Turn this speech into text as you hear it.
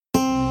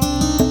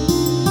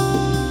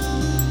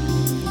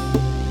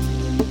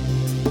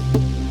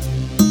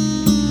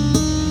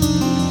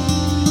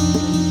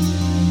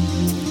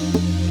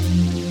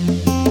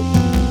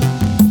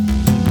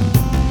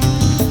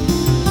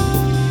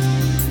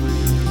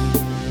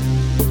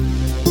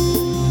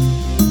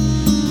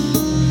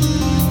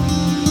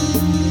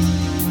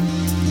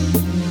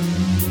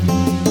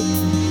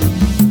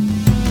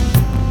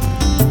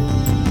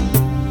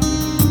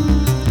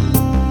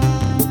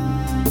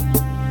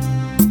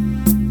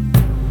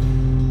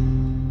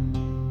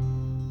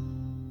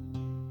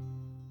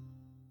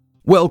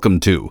Welcome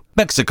to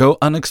Mexico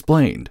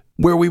Unexplained,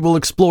 where we will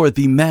explore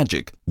the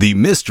magic, the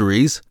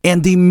mysteries,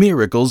 and the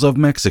miracles of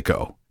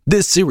Mexico.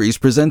 This series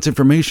presents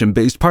information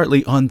based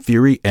partly on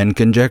theory and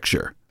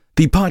conjecture.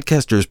 The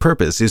podcaster's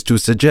purpose is to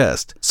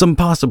suggest some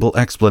possible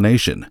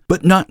explanation,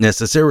 but not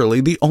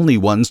necessarily the only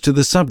ones to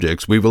the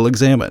subjects we will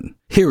examine.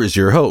 Here is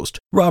your host,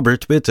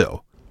 Robert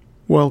Bitto.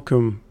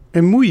 Welcome,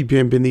 and muy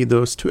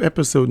bienvenidos to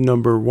episode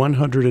number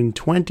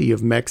 120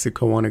 of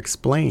Mexico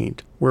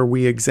Unexplained, where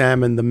we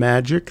examine the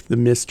magic, the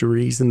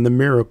mysteries, and the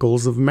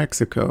miracles of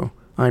Mexico.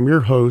 I'm your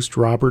host,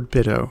 Robert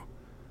Bitto.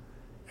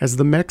 As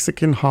the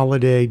Mexican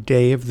holiday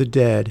Day of the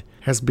Dead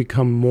has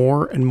become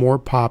more and more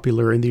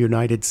popular in the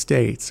United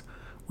States,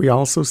 we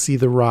also see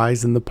the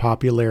rise in the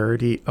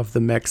popularity of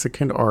the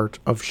Mexican art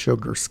of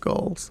sugar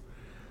skulls.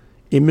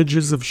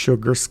 Images of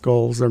sugar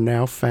skulls are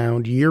now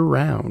found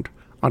year-round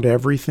on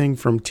everything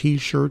from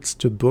t-shirts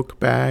to book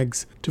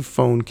bags to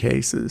phone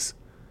cases.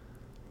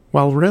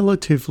 While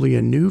relatively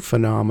a new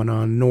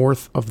phenomenon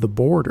north of the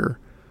border,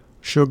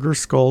 sugar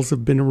skulls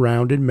have been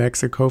around in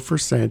Mexico for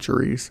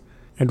centuries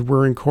and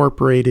were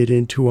incorporated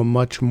into a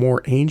much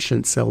more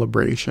ancient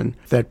celebration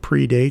that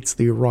predates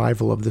the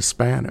arrival of the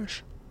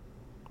Spanish.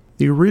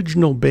 The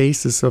original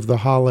basis of the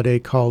holiday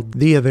called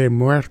Dia de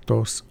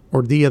Muertos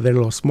or Dia de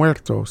los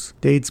Muertos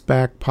dates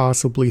back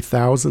possibly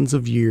thousands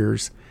of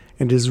years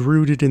and is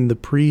rooted in the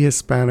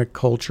pre-Hispanic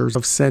cultures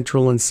of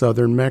central and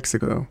southern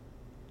Mexico.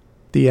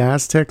 The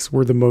Aztecs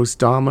were the most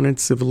dominant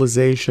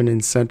civilization in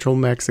central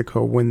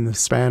Mexico when the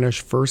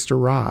Spanish first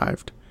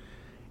arrived,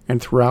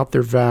 and throughout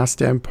their vast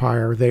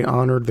empire they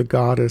honored the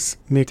goddess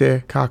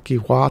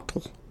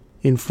Mictecacihuatl,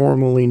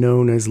 informally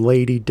known as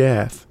Lady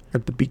Death,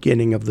 at the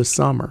beginning of the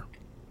summer.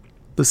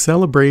 The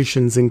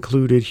celebrations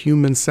included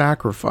human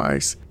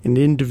sacrifice, and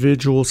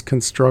individuals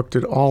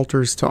constructed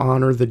altars to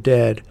honor the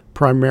dead,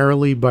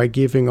 primarily by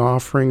giving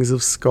offerings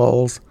of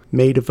skulls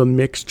made of a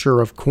mixture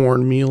of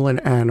cornmeal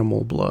and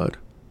animal blood.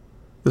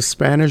 The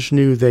Spanish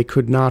knew they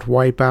could not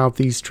wipe out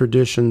these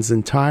traditions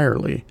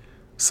entirely,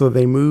 so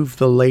they moved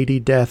the Lady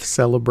Death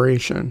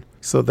celebration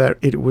so that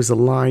it was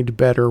aligned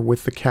better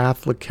with the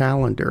Catholic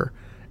calendar,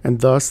 and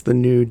thus the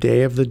new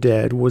Day of the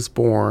Dead was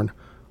born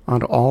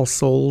on All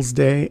Souls'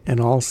 Day and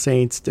All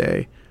Saints'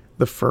 Day,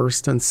 the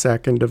 1st and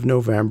 2nd of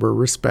November,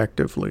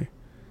 respectively.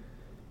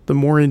 The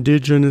more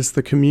indigenous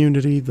the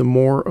community, the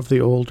more of the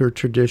older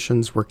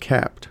traditions were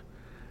kept.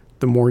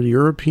 The more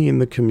European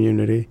the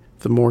community,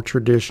 the more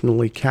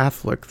traditionally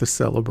Catholic the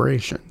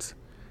celebrations.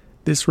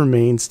 This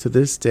remains to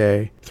this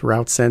day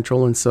throughout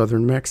central and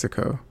southern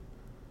Mexico.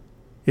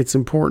 It's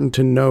important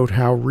to note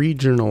how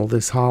regional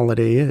this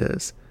holiday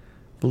is.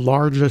 The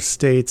largest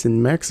states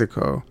in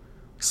Mexico,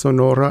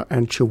 Sonora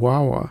and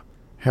Chihuahua,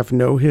 have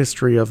no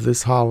history of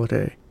this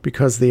holiday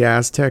because the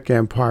Aztec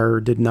Empire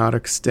did not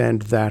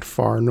extend that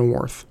far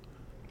north.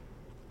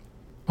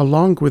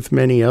 Along with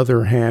many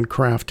other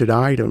handcrafted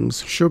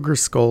items, sugar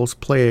skulls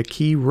play a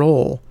key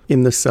role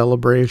in the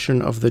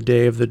celebration of the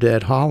Day of the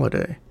Dead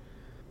holiday.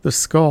 The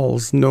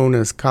skulls, known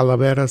as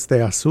calaveras de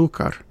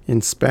azúcar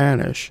in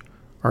Spanish,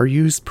 are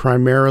used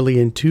primarily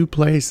in two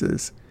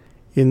places,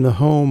 in the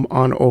home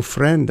on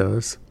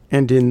ofrendas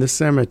and in the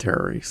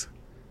cemeteries.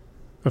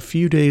 A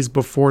few days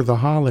before the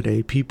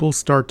holiday, people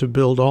start to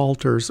build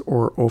altars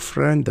or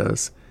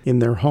ofrendas in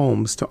their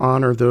homes to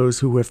honor those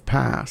who have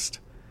passed.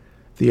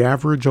 The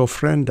average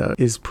ofrenda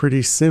is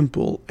pretty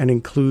simple and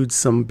includes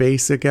some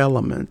basic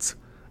elements: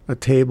 a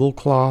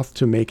tablecloth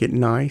to make it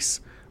nice,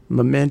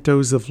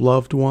 mementos of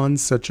loved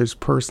ones such as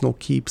personal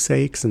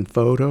keepsakes and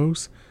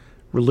photos,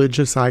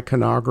 religious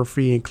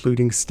iconography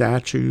including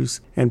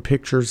statues and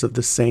pictures of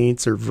the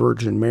saints or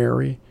Virgin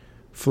Mary,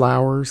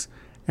 flowers,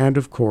 and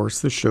of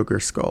course the sugar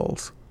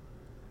skulls.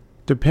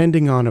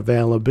 Depending on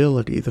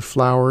availability, the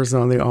flowers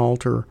on the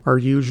altar are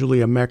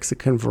usually a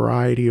Mexican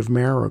variety of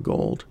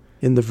marigold,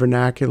 in the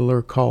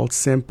vernacular called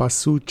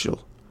cempasúchil,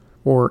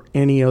 or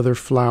any other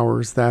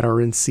flowers that are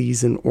in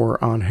season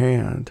or on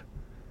hand.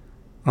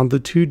 On the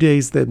 2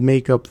 days that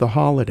make up the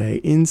holiday,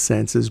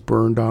 incense is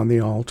burned on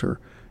the altar,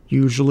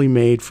 usually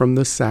made from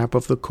the sap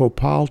of the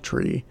copal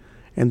tree,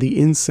 and the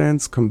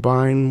incense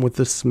combined with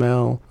the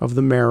smell of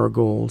the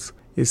marigolds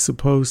is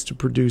supposed to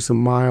produce a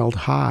mild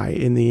high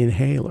in the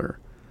inhaler.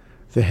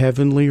 The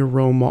heavenly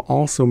aroma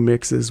also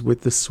mixes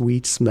with the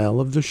sweet smell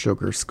of the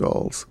sugar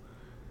skulls.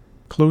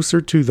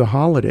 Closer to the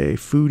holiday,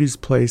 food is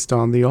placed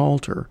on the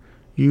altar,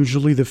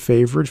 usually the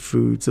favorite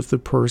foods of the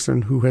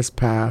person who has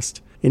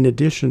passed, in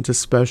addition to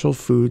special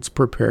foods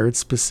prepared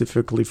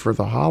specifically for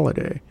the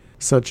holiday,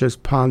 such as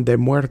pan de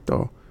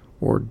muerto,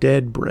 or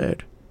dead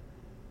bread.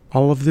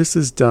 All of this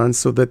is done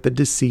so that the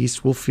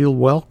deceased will feel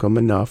welcome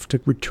enough to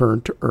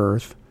return to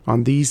earth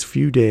on these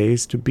few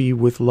days to be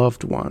with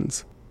loved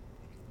ones.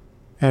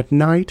 At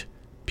night,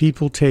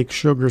 people take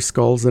sugar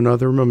skulls and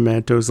other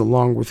mementos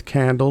along with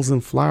candles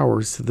and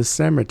flowers to the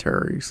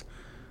cemeteries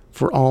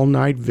for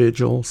all-night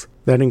vigils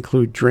that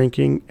include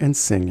drinking and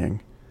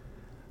singing.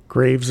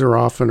 Graves are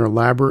often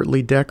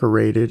elaborately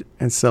decorated,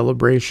 and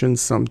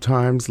celebrations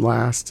sometimes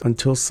last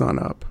until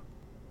sunup.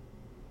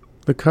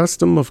 The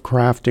custom of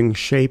crafting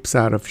shapes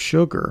out of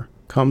sugar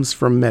comes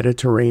from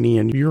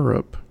Mediterranean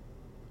Europe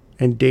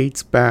and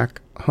dates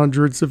back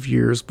hundreds of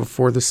years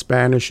before the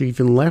Spanish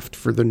even left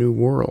for the New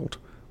World,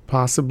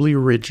 possibly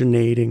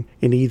originating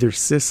in either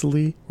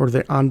Sicily or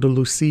the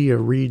Andalusia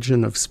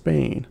region of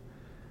Spain.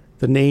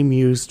 The name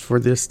used for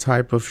this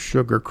type of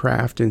sugar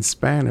craft in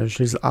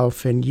Spanish is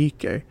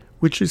alfeñique,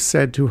 which is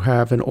said to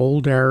have an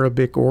old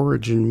Arabic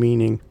origin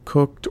meaning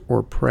cooked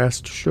or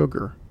pressed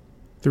sugar.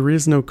 There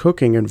is no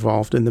cooking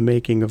involved in the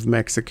making of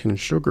Mexican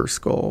sugar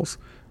skulls,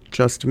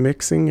 just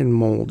mixing and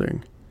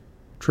molding.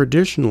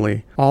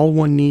 Traditionally, all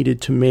one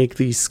needed to make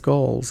these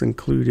skulls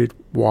included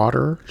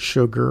water,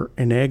 sugar,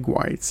 and egg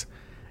whites,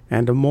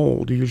 and a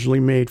mold usually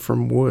made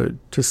from wood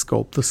to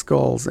sculpt the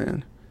skulls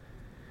in.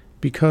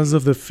 Because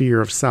of the fear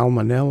of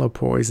salmonella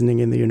poisoning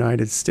in the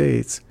United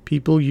States,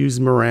 people use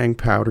meringue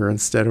powder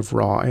instead of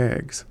raw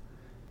eggs.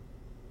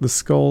 The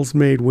skulls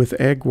made with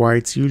egg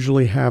whites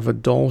usually have a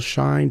dull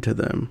shine to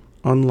them,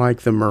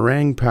 unlike the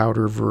meringue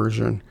powder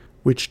version,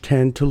 which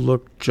tend to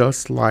look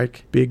just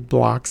like big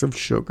blocks of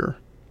sugar.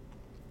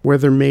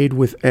 Whether made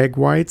with egg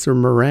whites or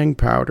meringue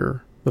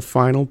powder, the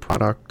final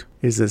product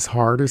is as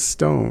hard as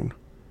stone.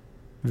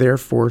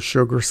 Therefore,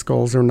 sugar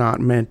skulls are not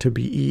meant to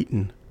be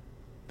eaten.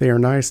 They are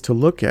nice to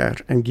look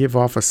at and give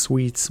off a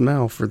sweet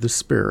smell for the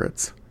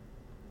spirits.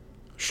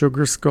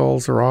 Sugar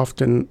skulls are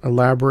often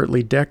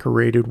elaborately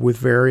decorated with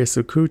various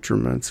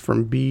accoutrements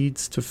from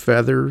beads to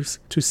feathers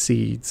to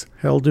seeds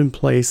held in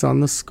place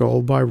on the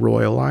skull by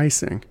royal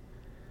icing.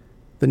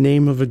 The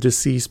name of a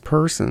deceased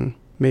person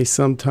may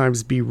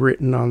sometimes be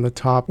written on the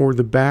top or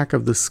the back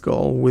of the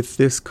skull with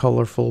this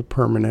colorful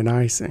permanent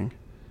icing.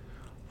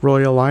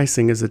 Royal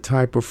icing is a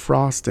type of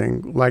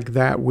frosting like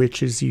that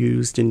which is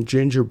used in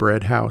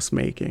gingerbread house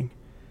making.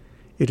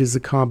 It is a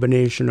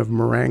combination of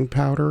meringue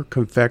powder,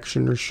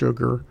 confectioner's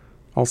sugar,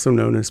 also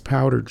known as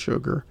powdered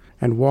sugar,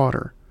 and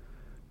water.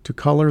 To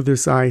color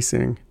this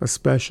icing, a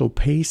special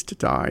paste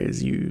dye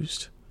is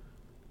used.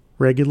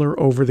 Regular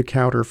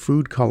over-the-counter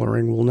food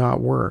coloring will not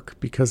work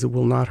because it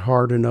will not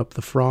harden up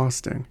the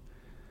frosting.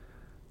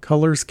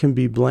 Colors can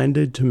be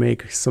blended to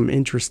make some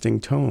interesting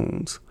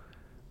tones.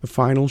 The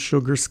final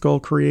sugar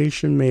skull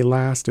creation may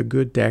last a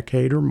good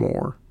decade or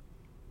more.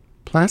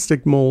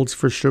 Plastic molds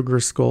for sugar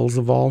skulls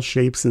of all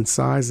shapes and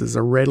sizes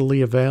are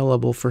readily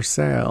available for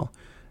sale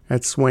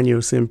at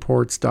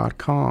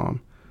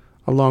sueñosimports.com,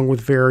 along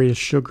with various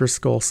sugar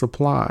skull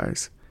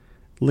supplies.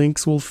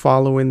 Links will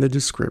follow in the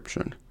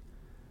description.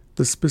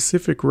 The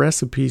specific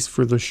recipes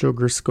for the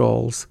sugar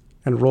skulls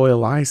and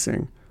royal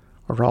icing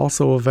are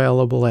also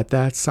available at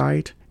that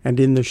site and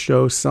in the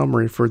show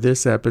summary for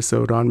this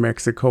episode on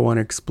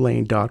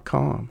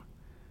MexicoUnexplained.com.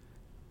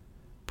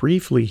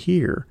 Briefly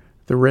here,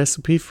 the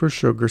recipe for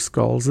sugar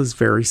skulls is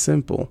very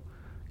simple.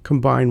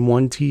 Combine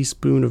 1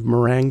 teaspoon of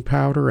meringue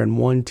powder and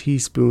 1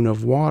 teaspoon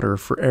of water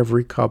for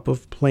every cup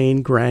of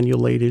plain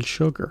granulated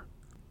sugar.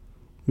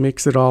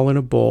 Mix it all in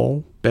a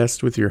bowl,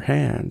 best with your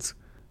hands,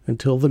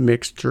 until the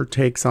mixture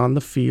takes on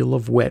the feel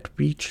of wet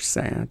beach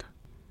sand.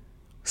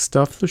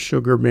 Stuff the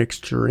sugar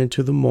mixture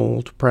into the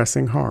mold,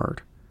 pressing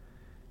hard.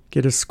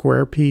 Get a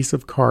square piece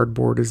of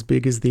cardboard as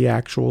big as the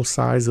actual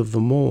size of the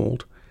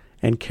mold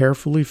and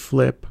carefully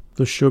flip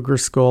the sugar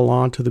skull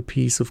onto the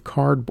piece of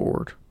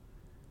cardboard.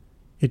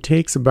 It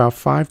takes about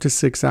 5 to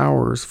 6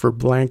 hours for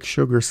blank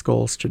sugar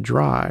skulls to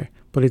dry,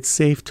 but it's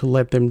safe to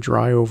let them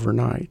dry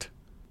overnight.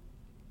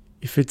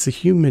 If it's a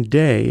humid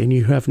day and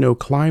you have no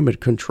climate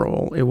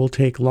control, it will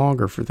take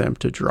longer for them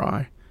to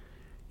dry.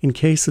 In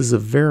cases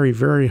of very,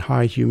 very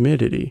high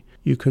humidity,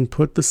 you can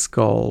put the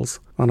skulls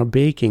on a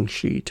baking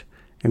sheet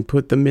and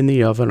put them in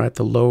the oven at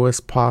the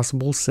lowest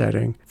possible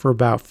setting for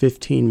about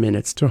 15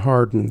 minutes to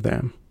harden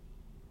them.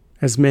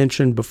 As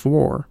mentioned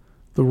before,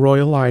 the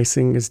royal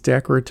icing is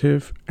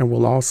decorative and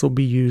will also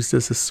be used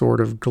as a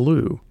sort of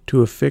glue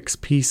to affix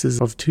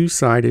pieces of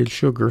two-sided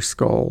sugar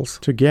skulls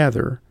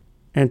together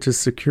and to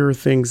secure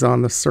things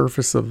on the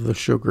surface of the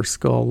sugar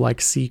skull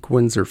like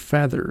sequins or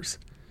feathers.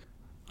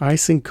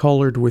 Icing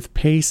colored with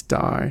paste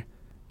dye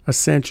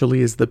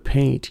essentially is the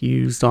paint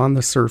used on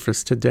the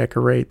surface to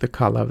decorate the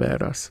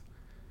calaveras.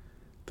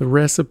 The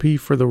recipe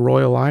for the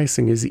royal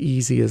icing is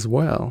easy as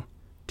well.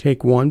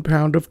 Take 1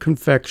 pound of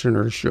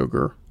confectioner's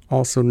sugar,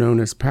 also known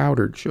as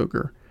powdered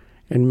sugar,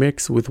 and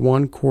mix with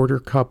 1/4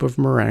 cup of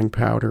meringue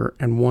powder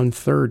and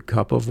 1/3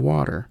 cup of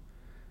water.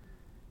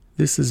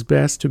 This is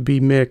best to be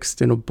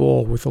mixed in a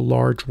bowl with a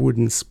large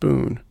wooden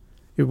spoon.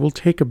 It will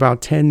take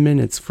about 10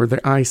 minutes for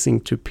the icing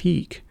to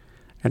peak,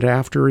 and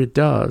after it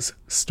does,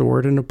 store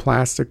it in a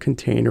plastic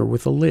container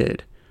with a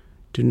lid.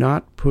 Do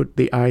not put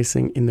the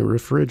icing in the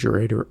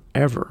refrigerator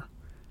ever.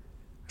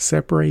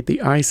 Separate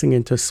the icing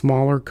into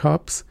smaller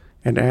cups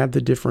and add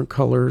the different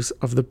colors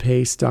of the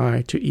paste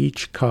dye to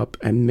each cup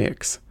and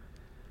mix.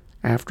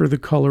 After the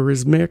color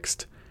is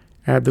mixed,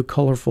 add the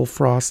colorful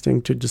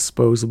frosting to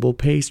disposable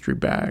pastry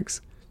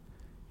bags.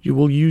 You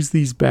will use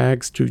these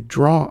bags to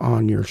draw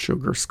on your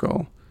sugar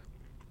skull.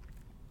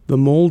 The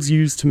molds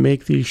used to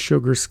make these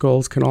sugar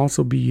skulls can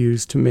also be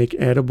used to make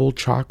edible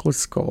chocolate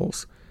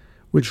skulls,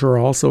 which are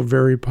also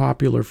very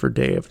popular for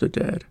Day of the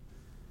Dead.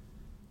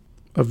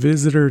 A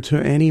visitor to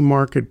any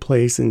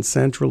marketplace in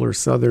central or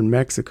southern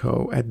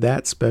Mexico at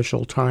that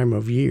special time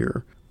of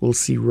year will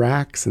see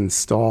racks and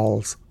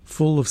stalls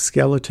full of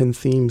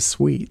skeleton-themed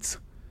sweets.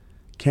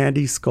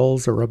 Candy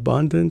skulls are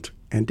abundant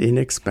and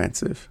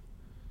inexpensive.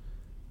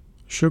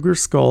 Sugar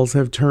skulls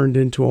have turned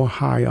into a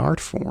high art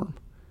form.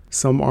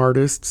 Some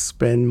artists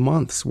spend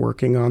months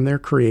working on their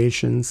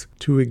creations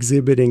to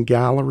exhibit in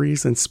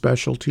galleries and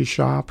specialty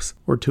shops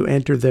or to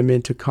enter them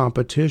into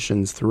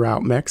competitions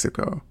throughout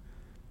Mexico.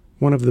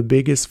 One of the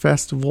biggest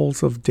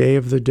festivals of Day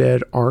of the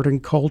Dead art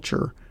and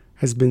culture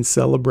has been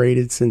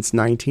celebrated since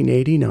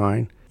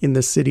 1989 in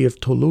the city of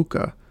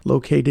Toluca,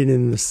 located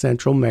in the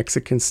central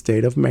Mexican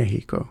state of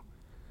Mexico.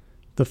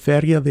 The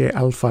Feria de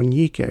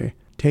Alfanique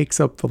takes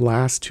up the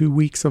last 2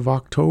 weeks of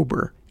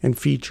October and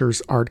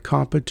features art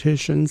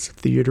competitions,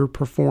 theater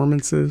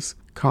performances,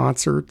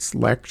 concerts,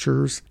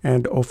 lectures,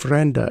 and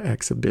ofrenda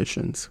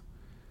exhibitions.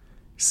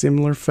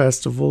 Similar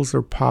festivals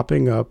are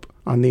popping up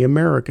on the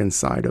American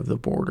side of the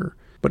border,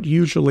 but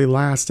usually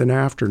last an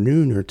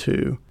afternoon or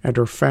two and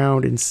are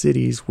found in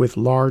cities with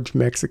large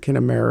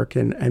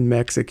Mexican-American and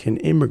Mexican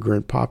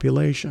immigrant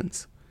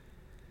populations.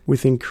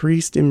 With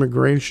increased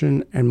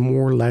immigration and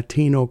more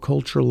Latino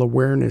cultural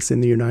awareness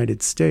in the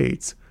United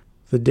States,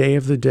 the Day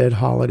of the Dead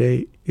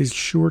holiday is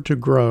sure to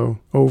grow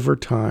over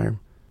time,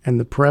 and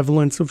the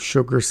prevalence of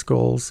sugar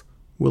skulls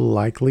will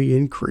likely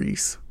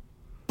increase.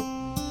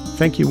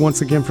 Thank you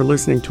once again for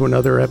listening to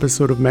another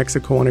episode of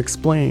Mexico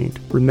Unexplained.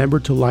 Remember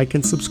to like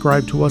and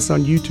subscribe to us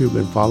on YouTube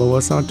and follow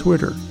us on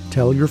Twitter.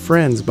 Tell your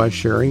friends by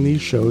sharing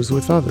these shows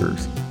with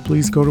others.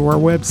 Please go to our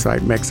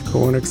website,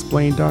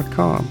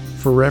 MexicoUnexplained.com,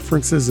 for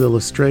references,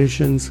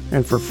 illustrations,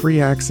 and for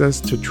free access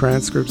to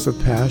transcripts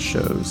of past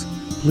shows.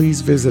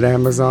 Please visit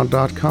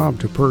Amazon.com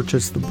to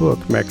purchase the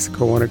book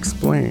Mexico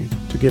Unexplained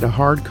to get a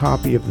hard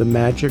copy of The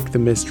Magic, the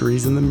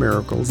Mysteries, and the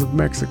Miracles of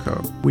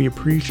Mexico. We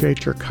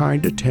appreciate your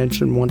kind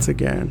attention once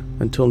again.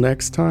 Until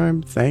next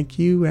time, thank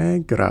you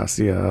and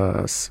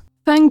gracias.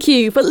 Thank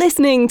you for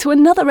listening to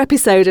another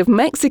episode of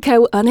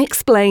Mexico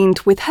Unexplained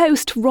with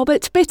host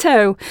Robert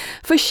Bitto.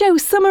 For show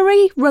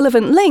summary,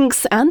 relevant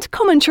links and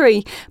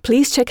commentary,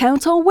 please check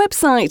out our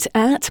website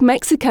at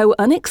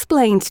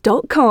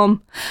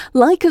mexicounexplained.com.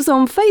 Like us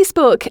on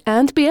Facebook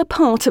and be a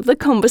part of the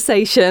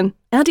conversation.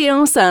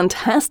 Adios and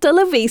hasta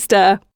la vista.